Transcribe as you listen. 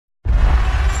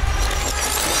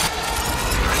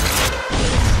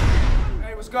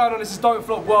going on? This is Don't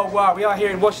Flop Worldwide. We are here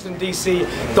in Washington, D.C.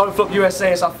 Don't Flop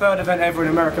USA. It's our third event ever in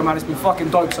America, man. It's been fucking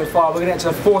dope so far. We're going to get to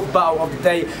the fourth battle of the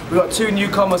day. We've got two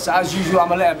newcomers, so as usual, I'm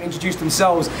going to let them introduce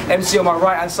themselves. MC on my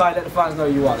right-hand side, let the fans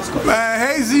know who you are. Let's go.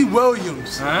 HAZEY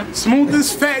Williams.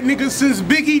 Smoothest fat nigga since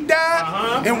Biggie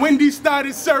died, and Wendy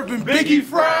started serving Biggie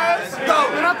fries. And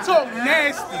I talk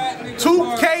nasty.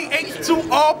 2K,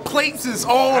 all plates is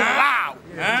all loud.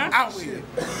 Out here.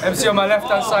 MC on my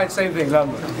left-hand side, same thing.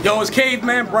 Yo, it's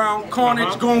Caveman Brown,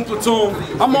 Carnage, Goon Platoon.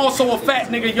 I'm also a fat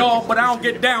nigga, y'all, but I don't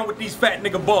get down with these fat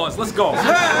nigga bars. Let's go.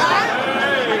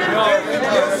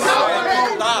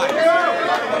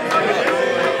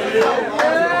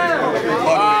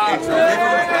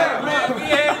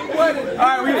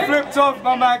 Alright, we flipped off.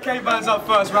 My man K-Man's up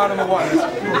first, round number one.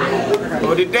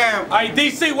 Hold it down. Alright,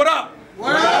 DC, what up?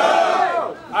 What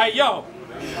up? Alright, yo.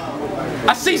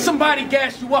 I see somebody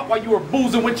gas you up while you were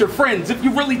boozing with your friends. If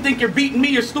you really think you're beating me,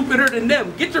 you're stupider than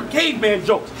them. Get your caveman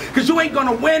jokes, cause you ain't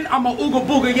gonna win. I'm a ooga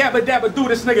booga yabba dabba do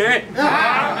this nigga in.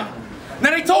 Now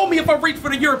they told me if I reach for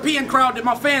the European crowd that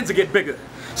my fans will get bigger.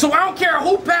 So I don't care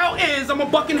who pal is, I'm a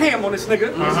bucking ham on this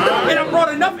nigga. And I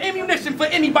brought enough ammunition for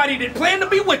anybody that planned to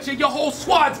be with you. Your whole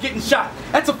squad's getting shot.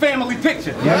 That's a family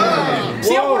picture.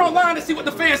 See, I went online to see what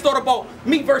the fans thought about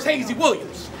me versus HAZEY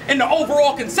Williams. And the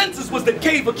overall consensus was that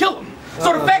Cave would kill him.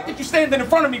 So the fact that you're standing in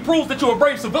front of me proves that you're a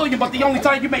brave civilian, but the only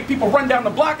time you make people run down the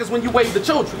block is when you wave the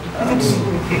children.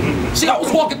 See, I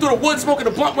was walking through the woods smoking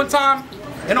a blunt one time,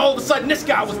 and all of a sudden this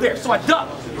guy was there. So I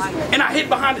ducked, and I hid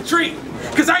behind a tree,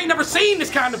 because I ain't never seen this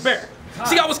kind of bear.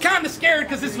 See, I was kind of scared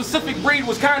because this specific breed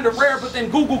was kind of rare, but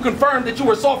then Google confirmed that you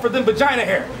were softer than vagina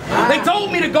hair. They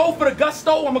told me to go for the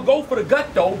gusto, I'ma go for the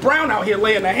gut though. Brown out here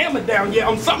laying the hammer down, yeah,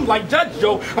 I'm something like Judge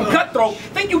Joe, I'm cutthroat.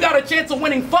 Think you got a chance of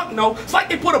winning, fuck no. It's like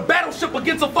they put a battleship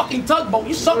against a fucking tugboat.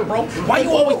 You suck, bro. Why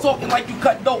you always talking like you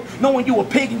cut dope, knowing you a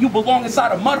pig and you belong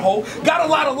inside a mud hole? Got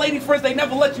a lot of lady friends, they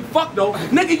never let you fuck though.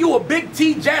 Nigga, you a big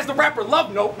T, Jazz the Rapper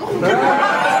love note.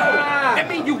 That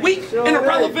mean you weak and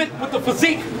irrelevant with the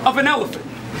physique of an elephant.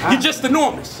 You're just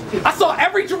enormous. I saw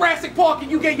every Jurassic Park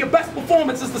and you gave your best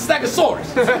performance as the Stegosaurus.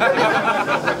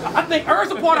 I think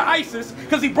Earth's a part of ISIS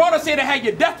because he brought us here to have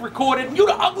your death recorded. You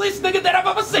the ugliest nigga that I've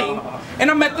ever seen. And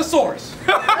I met Thesaurus.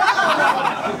 So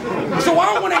I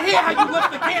don't want to hear how you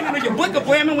lift the cannon of your blicker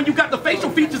blamming when you got the facial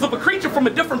features of a creature from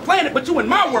a different planet, but you in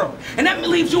my world. And that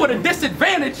leaves you at a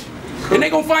disadvantage. And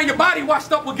they gonna find your body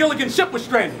washed up where Gilligan's ship was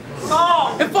stranded.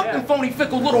 And fuck them phony,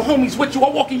 fickle little homies with you. I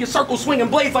walk in your circle swinging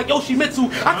blades like Yoshimitsu.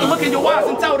 I can look in your eyes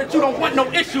and tell that you don't want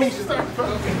no issues.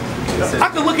 I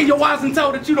can look in your eyes and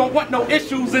tell that you don't want no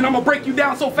issues. And I'm gonna break you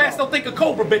down so fast they'll think a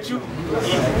cobra bit you.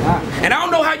 And I don't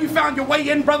know how you found your way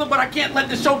in, brother, but I can't let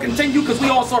the show continue because we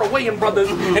all saw the way in, brothers,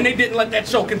 and they didn't let that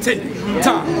show continue.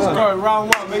 Time. Let's go,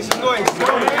 round one, make some noise.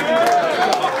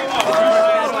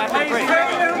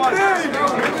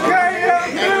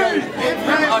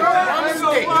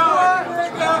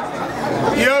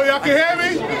 Yo, y'all can hear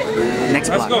me? Next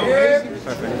block.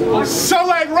 Let's So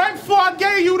like right before I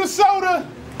gave you the soda,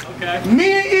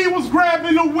 me and E was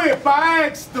grabbing the whip. I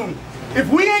asked them, if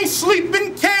we ain't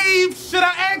sleeping cave, should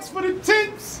I ask for the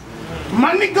tips?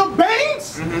 My nigga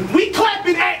Bangs, we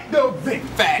clapping at the event.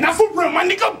 Now for real, my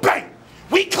nigga Bang,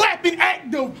 we clapping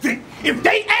at the event. If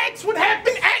they ask what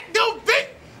happened at the event,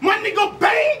 my nigga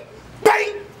Bang,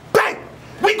 bang, bang,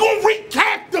 we gon'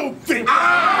 recap the event.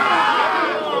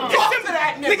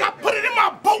 Nigga, I put it in my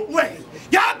boat leg.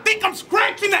 Y'all think I'm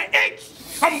scratching an itch?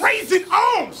 I'm raising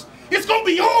arms. It's gonna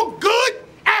be all good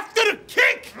after the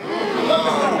kick.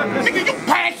 Nigga, you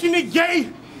passionate gay.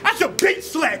 I should big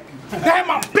slap you. That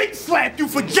my big slap you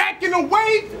for jacking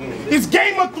away is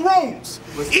Game of Thrones.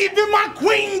 Even my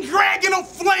queen dragging a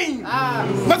flame.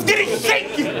 Let's get it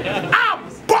shaking. I'll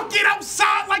buck it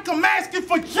outside like I'm asking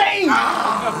for change.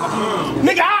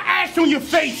 Nigga, I'll ash on your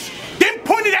face. Then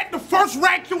point it at the first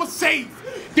rack you will save.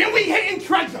 Then we hitting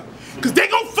treasure. Cause they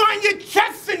gon' find your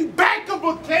chest and back of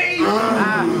a cave.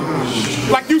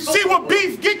 Like you see what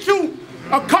beef get you?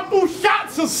 A couple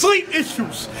shots of sleep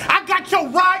issues. I got your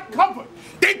ride covered.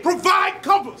 They provide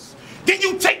covers. Then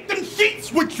you take them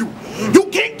sheets with you. You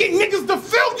can't get niggas to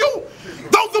fill you.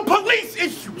 Those are police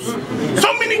issues.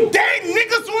 So many dead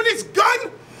niggas on this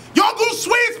gun. Y'all gonna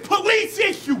swear it's police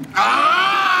issue.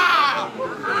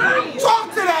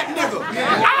 Talk to that nigga.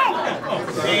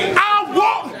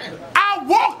 I'll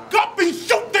walk up and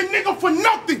shoot the nigga for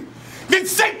nothing. Then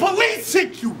say police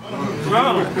hit you.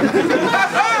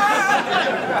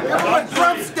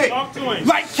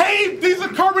 Like Cave, these are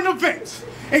current events.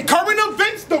 In current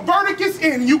events, the verdict is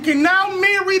in. You can now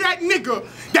marry that nigga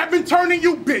that been turning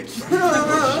you bitch.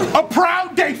 A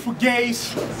proud day for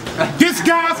gays. This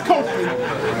guy's coping.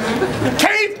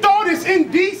 Cave thought is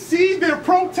in DC. They're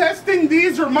protesting.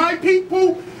 These are my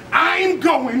people. I am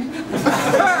going.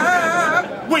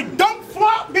 With Dunk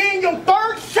Flop being your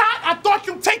third shot, I thought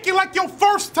you'd take it like your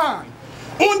first time.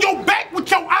 On your back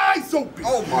with your eyes open.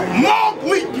 Oh my. Mog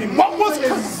leaking. What was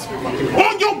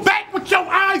on your back with your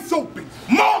eyes open.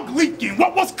 Mog leaking.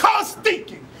 What was cuz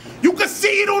thinking? You can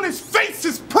see it on his face,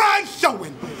 his pride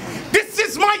showing. This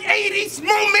is my 80s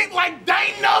moment like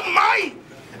dynamite.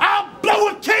 I'll blow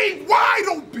a cave wide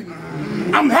open.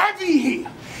 I'm heavy here.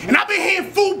 And I've been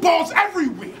hearing footballs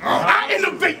everywhere. I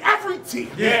innovate everything.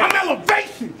 I'm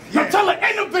elevation. I'm telling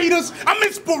innovators I'm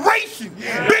inspiration.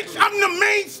 Bitch, I'm the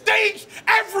main stage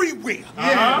everywhere.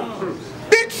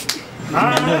 Bitch.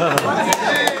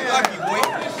 Lucky boy.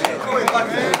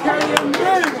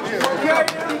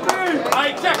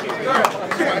 Alright, check it.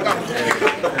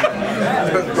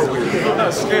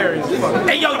 That's scary.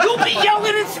 Hey yo, you be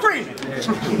yelling and screaming,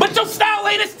 but your style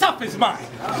ain't as tough as mine.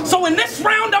 So in this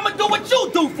round, I'ma do what you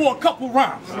do for a couple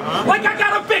rounds. Like I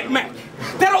got a Big Mac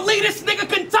that'll leave this nigga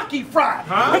Kentucky fried.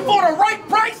 And for the right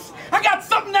price, I got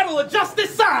something that'll adjust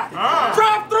this side.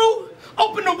 Drive through,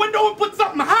 open the window and put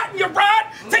something hot in your ride.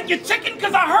 Take your chicken,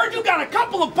 cause I heard you got a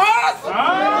couple of pies.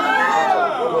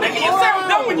 Nigga, you sound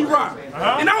dumb when you rhyme.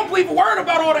 And I don't believe a word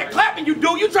about all that clapping you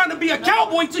do. You trying to be a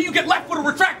cowboy until you get left with a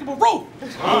retractable roof.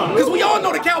 Cause we all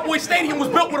know the Cowboy Stadium was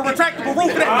built with a retractable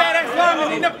roof and that fat ass lineman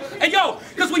they never. Hey yo,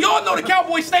 cause we all know the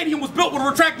Cowboy Stadium was built with a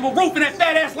retractable roof and that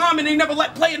fat ass lineman they never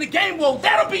let play in the game. Well,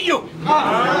 that'll be you.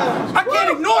 I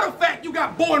can't ignore the fact you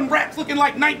got boring raps looking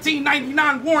like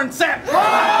 1999 Warren Sapp. Yo,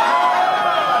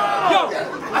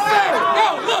 I said,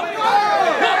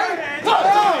 look,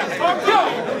 yo,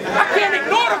 I can't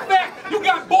ignore the fact you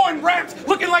got boring raps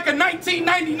looking like a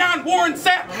 1999 Warren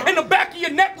Sapp and the back of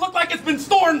your neck look like it's been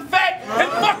storing fat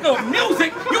and fuck up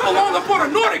music, you belong up on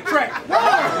a Nordic track.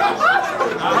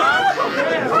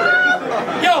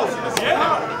 Yo,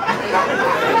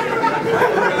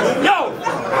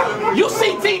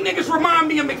 UCT niggas remind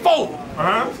me of McFoley,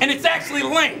 and it's actually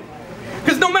lame.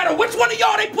 Cause no matter which one of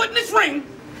y'all they put in this ring,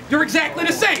 you're exactly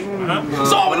the same.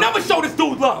 So I would never show this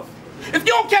dude love. If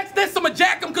you don't catch this, I'ma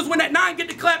jack him, cause when that 9 get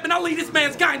to clapping, I'll leave this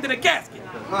man's kind in a casket.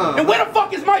 And where the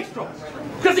fuck is Maestro?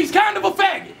 Cause he's kind of a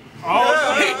faggot.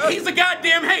 He's a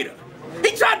goddamn hater.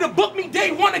 He tried to book me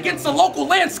day one against a local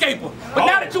landscaper. But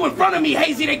now that you in front of me,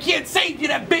 Hazy, they can't save you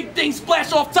that big thing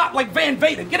splash off top like Van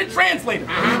Vader. Get a translator.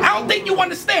 I don't think you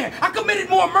understand. I committed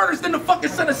more murders than the fucking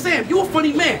son of Sam. You a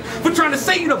funny man for trying to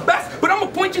say you the best, but I'm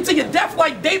gonna point you to your death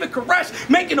like David Koresh,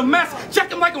 making a mess.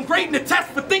 Check him like I'm grading the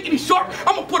test for thinking he's sharp.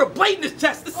 I'm gonna put a blade in his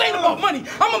chest. This ain't about money.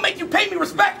 I'm gonna make you pay me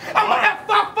respect. I'm a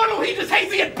F5 funnel. He just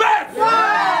Hazy at best.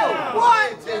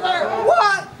 What?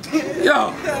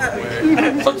 Yo,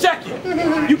 so check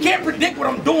it. You can't predict what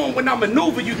I'm doing when I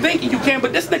maneuver. You thinking you can,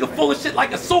 but this nigga full of shit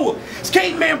like a sewer. It's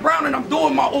Caveman Brown and I'm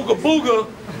doing my ooga booga.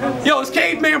 Yo, it's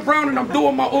Caveman Brown and I'm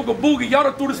doing my ooga booga. Y'all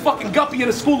done threw this fucking guppy in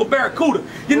the school of Barracuda.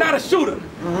 You're not a shooter.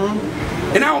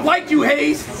 And I don't like you,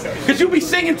 Hayes, cause you be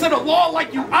singing to the law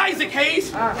like you Isaac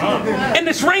Hayes. In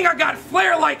this ring I got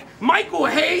flair like Michael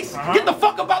Hayes. Get the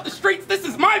fuck about the streets, this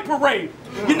is my parade.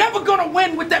 You're never gonna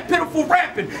win with that pitiful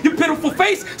rapping. Your pitiful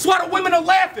face, swat of women are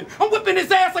laughing. I'm whipping his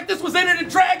ass like this was Enter the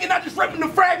Dragon. I just ripping the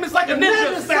fragments like a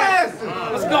ninja assassin.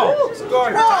 Let's go. It's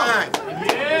going time.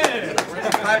 Yeah.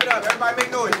 Clap it up, everybody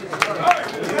make noise.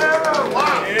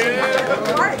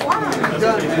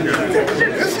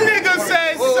 This nigga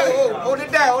says. Hold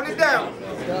it down, hold it down.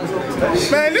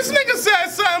 Man, this nigga said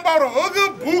something about a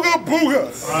ooga booga booga.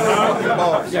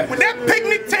 With that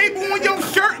picnic table on your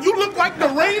shirt, you look like the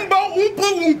rainbow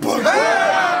oompa loompa.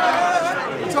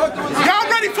 Y'all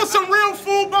ready for some real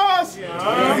food bars?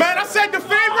 Man, I said the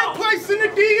favorite place in the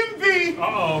DMV,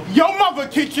 your mother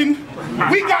kitchen.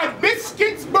 We got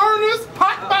biscuits, burners,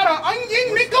 pot butter,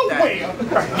 onion, nigga, where?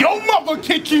 Your mother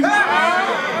kitchen.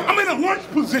 I'm in a lunch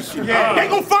position. They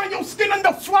gon' find your skin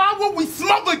under flour, we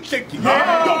smother chicken.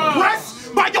 Your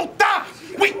breast by your thigh,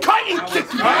 we cutting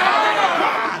chicken.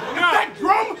 That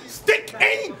drum, stick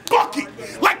and bucket,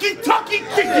 like Kentucky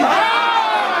chicken.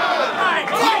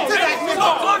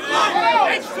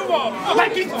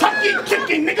 Like Kentucky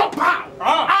chicken, nigga, pow.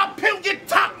 I'll peel your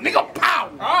top, nigga, pow.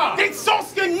 They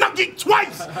sauce your nugget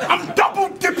twice. I'm double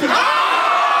dipping.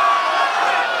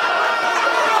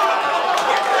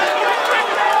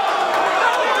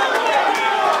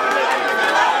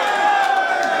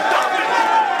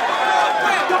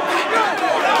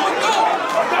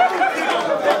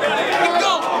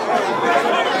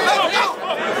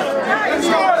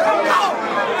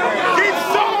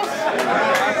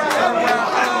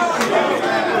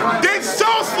 They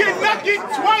sauce your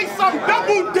get twice, I'm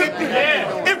double dipping.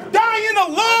 If dying a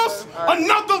loss,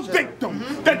 another victim.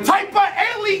 The type of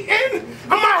alien,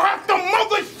 I might have to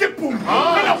mothership him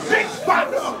in a big box.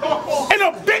 In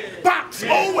a big box,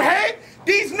 old head.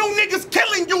 These new niggas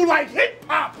killing you like hip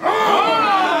hop. I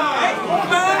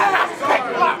pick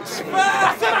locks.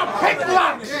 I said I pick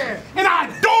locks. And I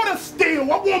adore the steel. I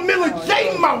want Miller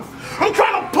J mouth. I'm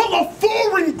trying to pull a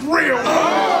foreign grill.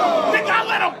 Nigga, I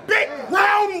let a big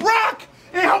round rock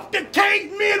and help the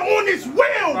caveman on his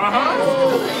wheel.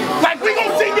 Like we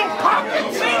gonna see your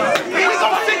pockets. We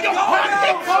gonna see your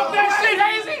pockets. That shit,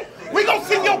 Hazy. We gonna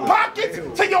send your pockets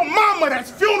to your mama,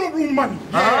 that's funeral money.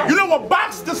 You know what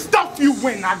box the stuff you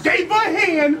in. I gave her a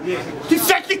hand. She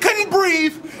said she couldn't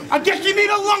breathe. I guess you need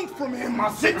a lung from him.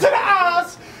 I sit to the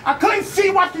eyes. I couldn't see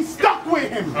why she stuck with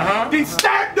him. Then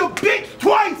stabbed the bitch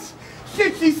twice.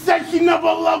 Shit, she said she never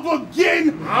love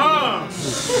again.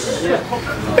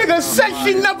 Nigga said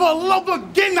she never love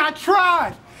again. I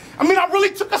tried. I mean, I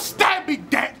really took a stab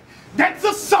at that. That's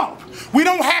assault. We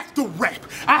don't have to rap.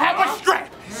 I have a strap.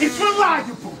 It's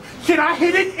reliable. Shit, I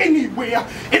hit it anywhere.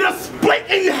 It'll split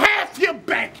in half your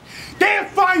back. They'll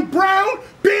find Brown,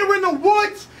 bear in the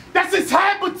woods. That's his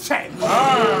habitat.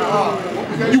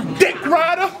 You dick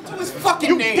rider. What's his fucking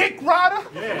you name? Dick rider.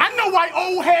 I know why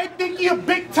old head think he a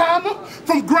big timer.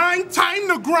 From grind time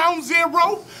to ground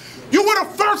zero. You were the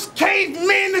first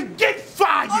caveman to get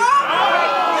fired.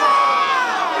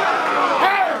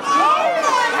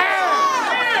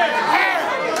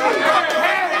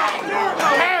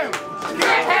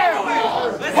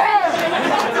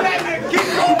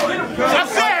 I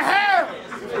said, hell,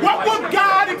 what would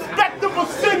God expect of a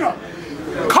sinner?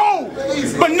 Cold,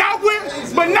 but now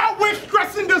we're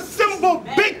stressing the symbol.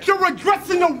 Bitch, you're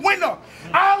addressing the winner.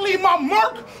 I'll leave my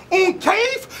mark on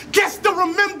cave just to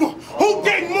remember who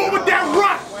did more with that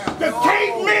rock, the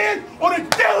caveman or the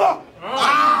killer.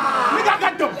 Nigga, I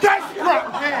got the best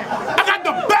drop. I got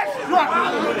the best drop.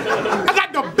 I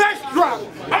got the best drop.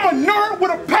 I'm a nerd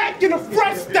with a pack and a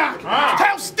fresh stock.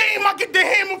 Tell Steam I get the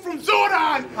hammer from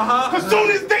Zordon. As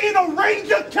soon as they in a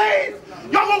Ranger cave,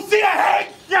 y'all gonna see a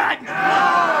headshot.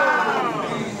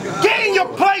 Get in your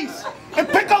place and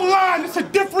pick a line. It's a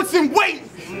difference in weight.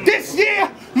 This year,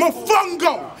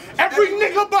 Mofungo. Every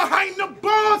nigga behind the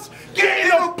bars, get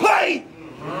in a play.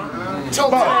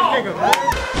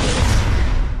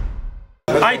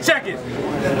 Alright, check it.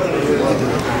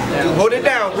 Hold it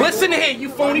down. Listen here, you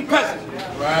phony peasant.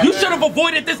 You should have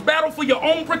avoided this battle for your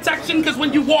own protection, because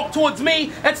when you walk towards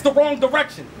me, that's the wrong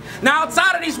direction. Now,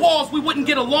 outside of these walls, we wouldn't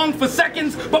get along for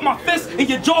seconds, but my fist and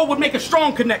your jaw would make a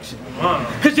strong connection.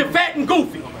 Because you're fat and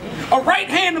goofy. A right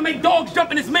hand to make dogs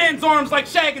jump in his man's arms like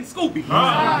Shag and Scooby.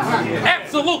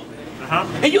 Absolutely.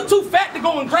 And you too fat to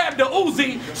go and grab the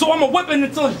Uzi, so I'ma whip him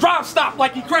until his drive stopped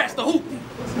like he crashed the hoopty.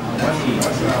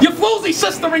 Your floozy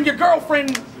sister and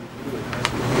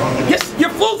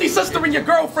your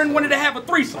girlfriend wanted to have a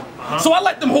threesome. So I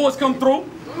let them whores come through,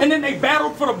 and then they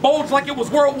battled for the bulge like it was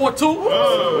World War II.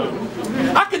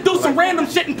 I could do some random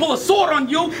shit and pull a sword on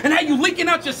you and have you leaking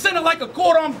out your center like a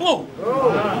cordon bleu.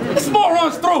 This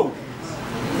morons through.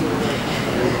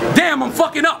 Damn, I'm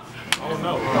fucking up.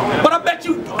 But I bet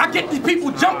you I get these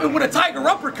people jumping with a tiger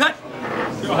uppercut.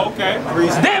 Okay.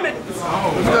 Damn it!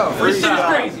 This shit is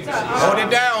crazy. Hold it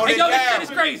down, hold it down. This shit is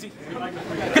crazy.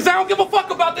 Cause I don't give a fuck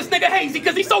about this nigga Hazy,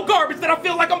 cause he's so garbage that I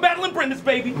feel like I'm battling Brenda's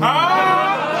baby. You're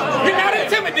not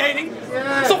intimidating.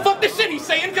 So fuck the shit he's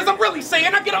saying, cause I'm really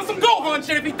saying I get on some Gohan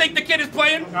shit if he think the kid is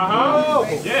playing.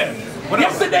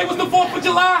 Yesterday was the 4th of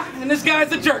July, and this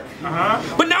guy's a jerk.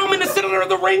 But now I'm in the center of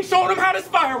the ring showing him how this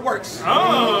fire works.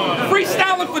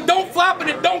 Freestyling for don't flop and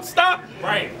it don't stop.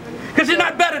 Right. Cause you're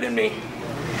not better than me.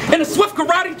 And a swift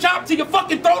karate chop to your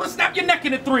fucking throat and snap your neck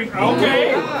into 3.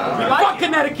 Okay. Fuck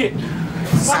Connecticut.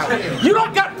 You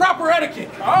don't got proper etiquette.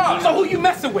 So who you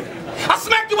messing with? I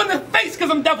smack you in the face cause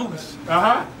I'm devilish.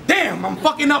 Damn, I'm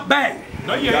fucking up bad.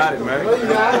 No, you got it, man.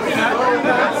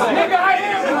 Nigga, I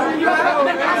am.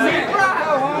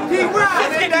 Keep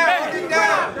rocking. Keep bad.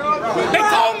 They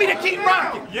told me to keep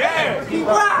rocking. Yeah. Keep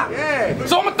rocking. Yeah.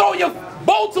 So I'm gonna throw your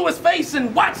bowl to his face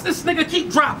and watch this nigga keep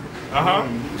dropping.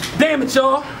 Damn it,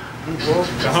 y'all.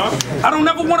 I don't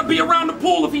ever want to be around the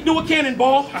pool if he do a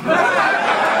cannonball.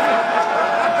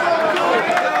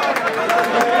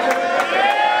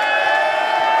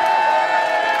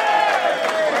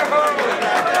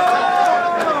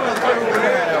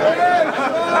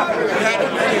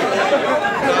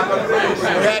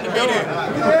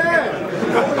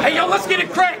 Hey, yo, let's get it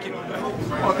cracking.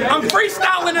 I'm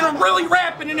freestyling and I'm really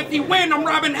rapping, and if he win, I'm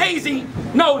robbing Hazy.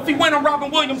 No, if he win, I'm Robin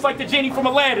Williams like the genie from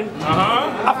Aladdin.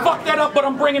 I fucked that up, but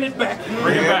I'm bringing it back.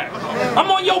 Bring it back.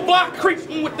 I'm on your your block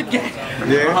creeping with the gang.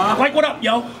 Yeah. Like, what up,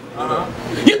 yo?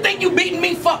 You think you beating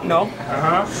me? Fuck no.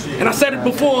 And I said it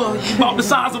before, you about the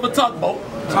size of a tugboat.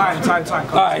 Time. All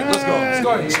right, let's go. Let's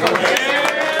go.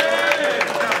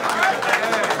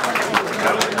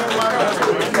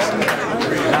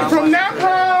 From that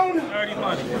round,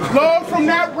 Lord, from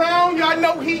that round, y'all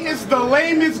know he is the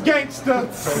lamest gangster.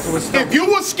 If you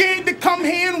were scared to come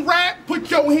here and rap, put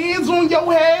your hands on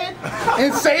your head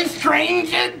and say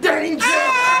stranger danger.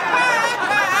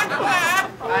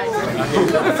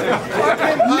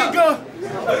 Nigga.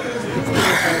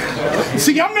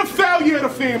 See, I'm the failure of the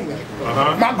family.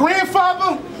 My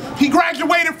grandfather, he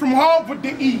graduated from Harvard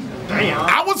to eat.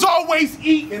 I was always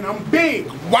eating. I'm big.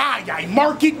 Why? I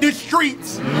market the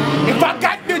streets. If I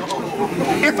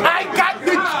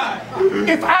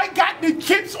got the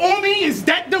chips on me, is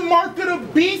that the mark of the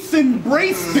beast?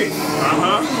 Embrace this.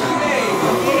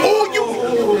 Or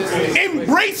you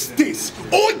embrace this.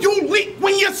 Or you leak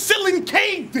when you're selling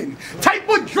caving. Type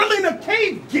of drilling a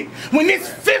cave get. When it's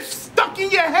fifth stuck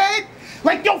in your head,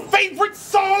 like your favorite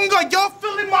song, or y'all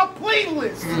filling my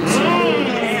playlist.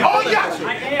 All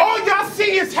y'all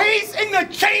see is haze in the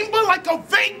chamber like a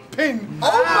vape pen.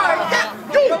 Oh my God!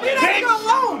 You bitch!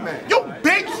 Alone, man. You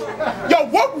bitch! Yo,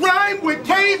 what rhyme with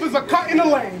cave is a cut in the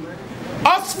lane?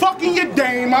 Us fucking your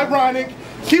dame, ironic.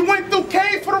 She went through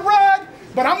cave for the ride,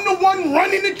 but I'm the one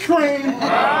running the train.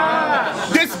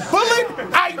 This bullet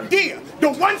idea,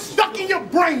 the one stuck in your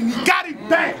brain, you got it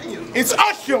bad. It's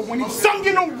Usher when he sung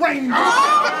in the rain. Why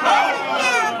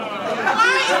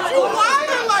is you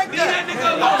lying like that?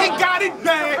 He got it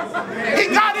bad. He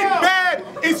got it bad.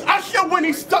 It's Usher when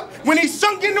he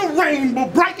sung in the rain,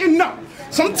 but brighten up.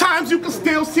 Sometimes you can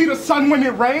still see the sun when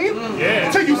it rains.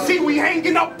 Yeah. Till you see we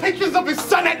hanging up pictures of his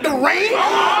son at the rain.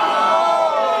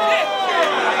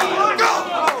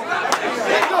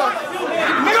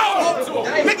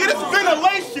 Nigga, this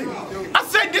ventilation. I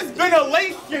said this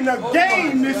ventilation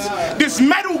again. This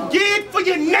metal geared for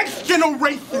your next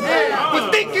generation.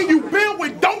 But thinking you build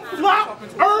with don't flop,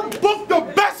 book the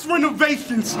best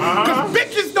renovations. Cause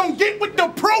bitches don't get with the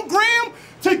program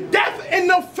to death in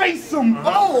the face them.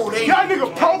 Oh, y'all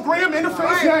nigga program in the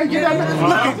face. Y'all ain't get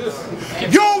that. Look,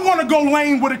 you don't wanna go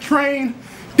lane with a train.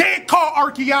 They call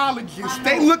archaeologists.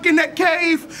 They look in that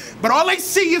cave, but all they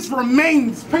see is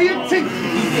remains. Pay attention.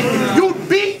 You'd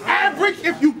be average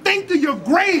if you think of your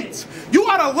grades. You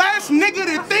are the last nigga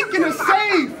they're thinking to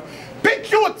save.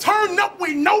 Bitch, you would turn up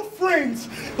with no friends.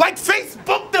 Like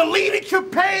Facebook deleted your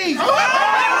page. Yo,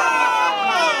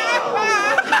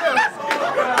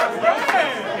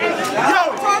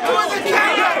 talk to us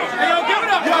again. Yo, give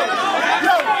it up.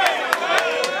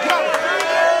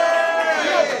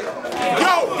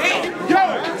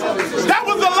 That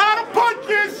was a lot of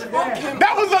punches.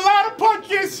 That was a lot of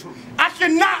punches. I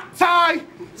should not tie.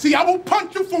 See, I will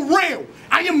punch you for real.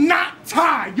 I am not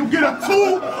tied. You get a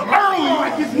too early,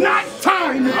 like it's not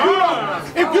time.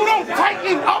 If you don't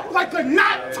tighten up like a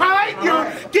knot tied,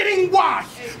 you're getting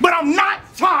washed. But I'm not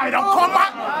tied. I'll call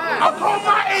my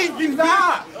Asian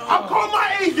bitch. I'll call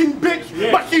my Asian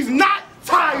bitch, but she's not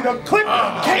tied. A clip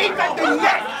came at the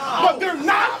neck, but they're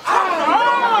not tied.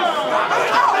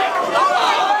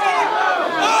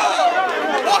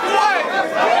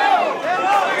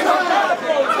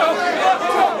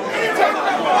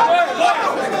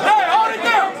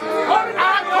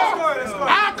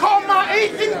 I call my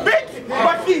Asian bitch,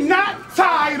 but she not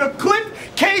tied. A clip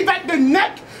cave at the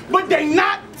neck, but they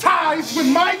not tied. With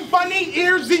my bunny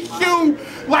ears issue,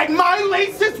 like my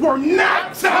laces were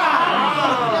not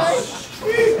tied.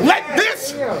 Let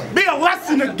this be a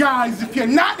lesson to guys. If you're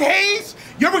not Hayes,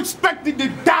 you're expected to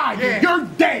die. You're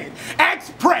dead.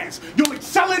 Ask press. You'll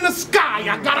excel in the sky.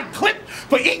 I got a clip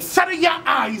for each set of your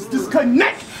eyes.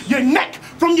 Disconnect your neck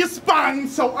from your spine.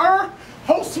 So,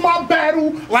 host my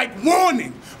battle like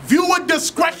warning. Viewer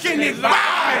discretion is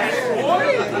advised.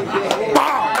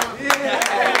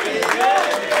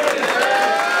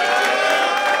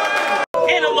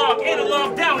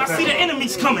 Analog down, I see the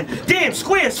enemies coming. Damn,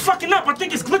 square's fucking up, I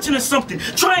think it's glitching or something.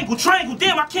 Triangle,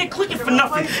 damn, I can't click it for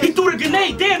nothing. He threw the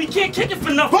grenade, damn, he can't kick it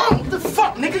for nothing. What the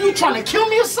fuck, nigga, you trying to kill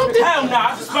me or something? Hell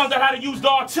nah, I just found out how to use the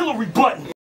artillery button.